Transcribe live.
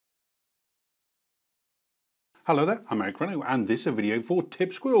Hello there, I'm Eric Renault and this is a video for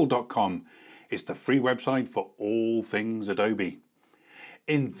tipsquirrel.com. It's the free website for all things Adobe.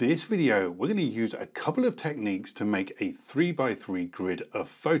 In this video, we're going to use a couple of techniques to make a 3x3 grid of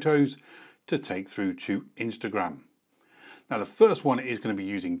photos to take through to Instagram. Now the first one is going to be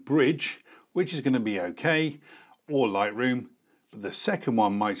using Bridge, which is going to be okay, or Lightroom, but the second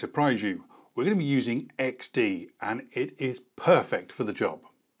one might surprise you. We're going to be using Xd and it is perfect for the job.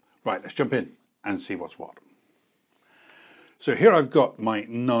 Right, let's jump in and see what's what. So here I've got my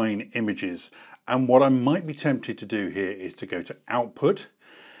 9 images, and what I might be tempted to do here is to go to output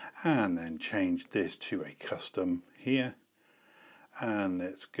and then change this to a custom here, and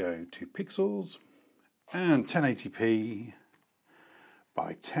let's go to pixels and 1080p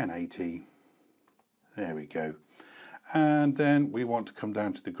by 1080. There we go. And then we want to come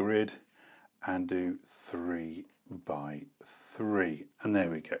down to the grid and do 3 by 3, and there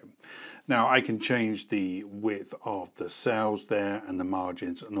we go. Now I can change the width of the cells there and the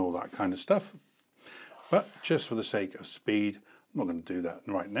margins and all that kind of stuff, but just for the sake of speed I'm not going to do that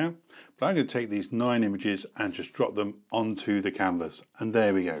right now, but I'm going to take these 9 images and just drop them onto the canvas, and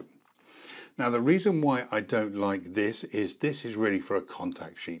there we go. Now the reason why I don't like this is really for a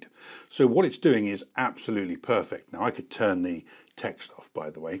contact sheet, so what it's doing is absolutely perfect. Now I could turn the text off,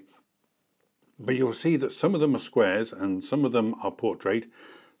 by the way, but you'll see that some of them are squares and some of them are portrait,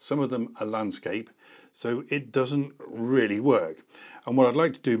 some of them are landscape, so it doesn't really work. And what I'd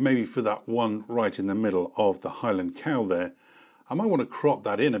like to do, maybe for that one right in the middle of the Highland cow there, I might want to crop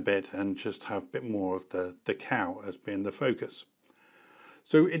that in a bit and just have a bit more of the cow as being the focus.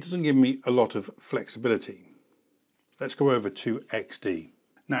 So it doesn't give me a lot of flexibility. Let's go over to Xd.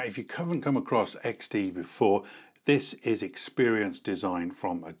 Now if you haven't come across Xd before, this is experience design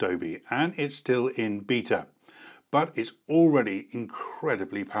from Adobe and it's still in beta, but it's already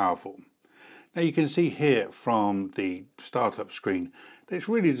incredibly powerful. Now you can see here from the startup screen that it's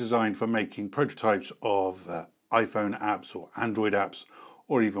really designed for making prototypes of iPhone apps or Android apps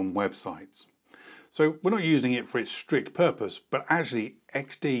or even websites. So we're not using it for its strict purpose, but actually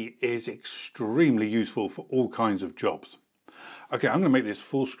Xd is extremely useful for all kinds of jobs. Okay, I'm going to make this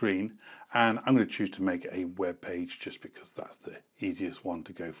full screen and I'm going to choose to make a web page just because that's the easiest one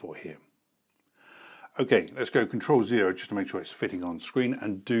to go for here. Okay, let's go Control-0 just to make sure it's fitting on screen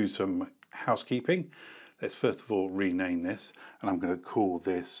and do some housekeeping. Let's first of all rename this, and I'm going to call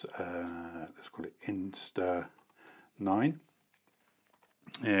this, let's call it Insta 9.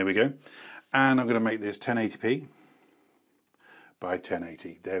 There we go. And I'm going to make this 1080p by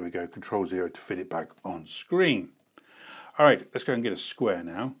 1080. There we go, Control-0 to fit it back on screen. All right, let's go and get a square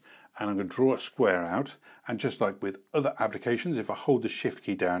now, and I'm going to draw a square out, and just like with other applications, if I hold the shift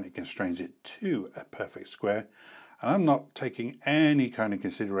key down it constrains it to a perfect square, and I'm not taking any kind of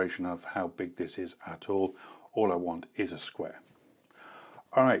consideration of how big this is at all I want is a square.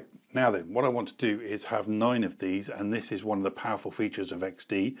 All right, now then, what I want to do is have 9 of these, and this is one of the powerful features of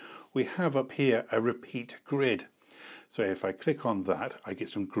Xd. We have up here a repeat grid, so if I click on that I get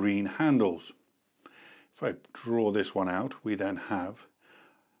some green handles. If I draw this one out, we then have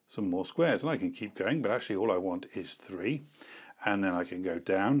some more squares, and I can keep going, but actually all I want is 3, and then I can go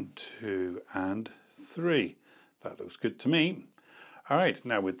down 2 and 3. That looks good to me. All right,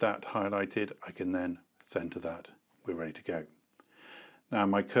 now with that highlighted I can then center that. We're ready to go. Now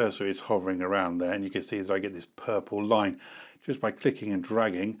my cursor is hovering around there, and you can see that I get this purple line. Just by clicking and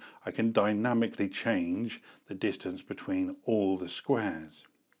dragging I can dynamically change the distance between all the squares.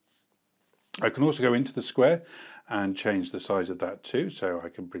 I can also go into the square and change the size of that too, so I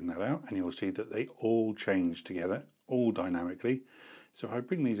can bring that out and you'll see that they all change together, all dynamically. So if I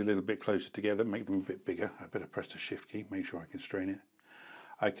bring these a little bit closer together, make them a bit bigger, I better press the shift key, make sure I constrain it.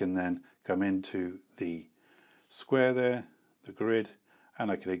 I can then come into the square there, the grid,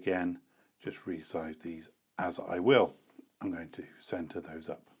 and I can again just resize these as I will. I'm going to center those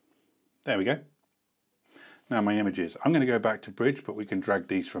up. There we go. Now my images, I'm going to go back to Bridge, but we can drag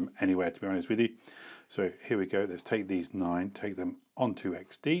these from anywhere to be honest with you. So here we go, let's take these 9, take them onto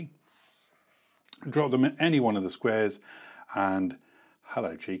Xd, drop them in any one of the squares, and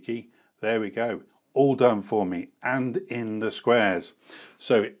hello cheeky, there we go. All done for me and in the squares.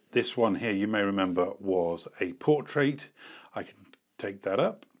 So this one here you may remember was a portrait. I can take that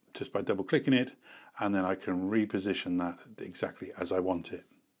up just by double clicking it, and then I can reposition that exactly as I want it.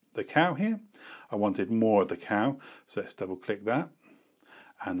 The cow here, I wanted more of the cow, so let's double click that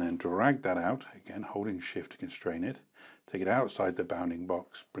and then drag that out, again holding shift to constrain it, take it outside the bounding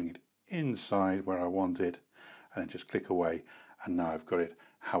box, bring it inside where I want it, and then just click away, and now I've got it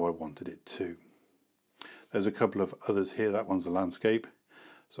how I wanted it to. There's a couple of others here, that one's a landscape,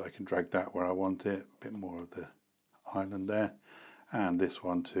 So I can drag that where I want it, a bit more of the island there. And this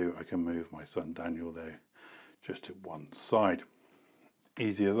one too, I can move my son Daniel there just to one side.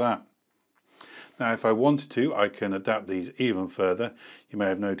 Easy as that. Now if I wanted to, I can adapt these even further. You may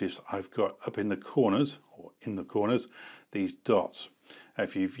have noticed I've got up in the corners, or in the corners, these dots.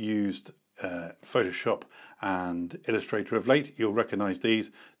 If you've used Photoshop and Illustrator of late, you'll recognize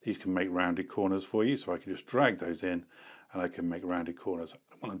these. These can make rounded corners for you, so I can just drag those in and I can make rounded corners. I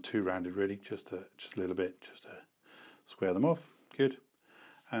don't want them too rounded really, just a little bit, just to square them off. Good.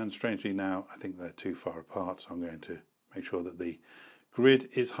 And strangely now, I think they're too far apart, so I'm going to make sure that the grid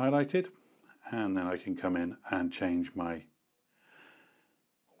is highlighted, and then I can come in and change my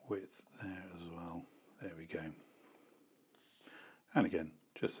width there as well. There we go. And again,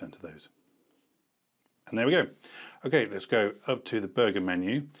 just center those. And there we go. Okay, let's go up to the burger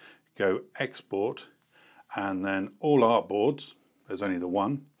menu, go export, and then all artboards, there's only the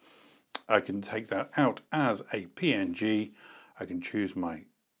one. I can take that out as a PNG. I can choose my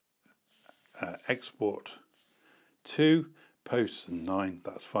export to posts and 9.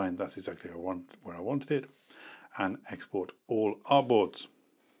 That's fine. That's exactly where I wanted it. And export all artboards.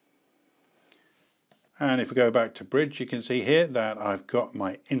 And if we go back to Bridge, you can see here that I've got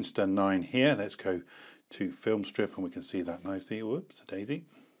my Insta 9 here. Let's go to Film Strip and we can see that nicely. Whoops, a daisy.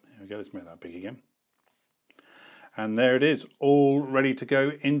 There we go. Let's make that big again. And there it is, all ready to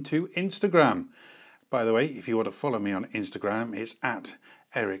go into Instagram. By the way, if you want to follow me on Instagram, it's at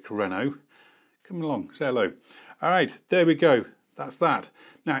Eric Renault. Come along, say hello. All right, there we go. That's that.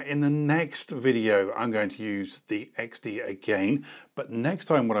 Now, in the next video, I'm going to use the XD again. But next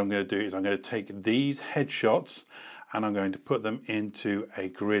time what I'm going to do is I'm going to take these headshots and I'm going to put them into a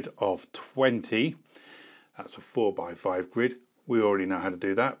grid of 20. That's a 4x5 grid. We already know how to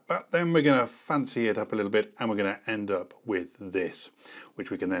do that, but then we're going to fancy it up a little bit and we're going to end up with this,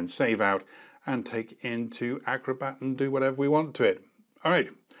 which we can then save out and take into Acrobat and do whatever we want to it. All right,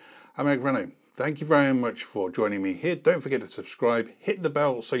 I'm Eric Renault. Thank you very much for joining me here. Don't forget to subscribe, hit the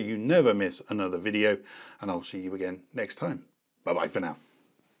bell so you never miss another video, and I'll see you again next time. Bye-bye for now.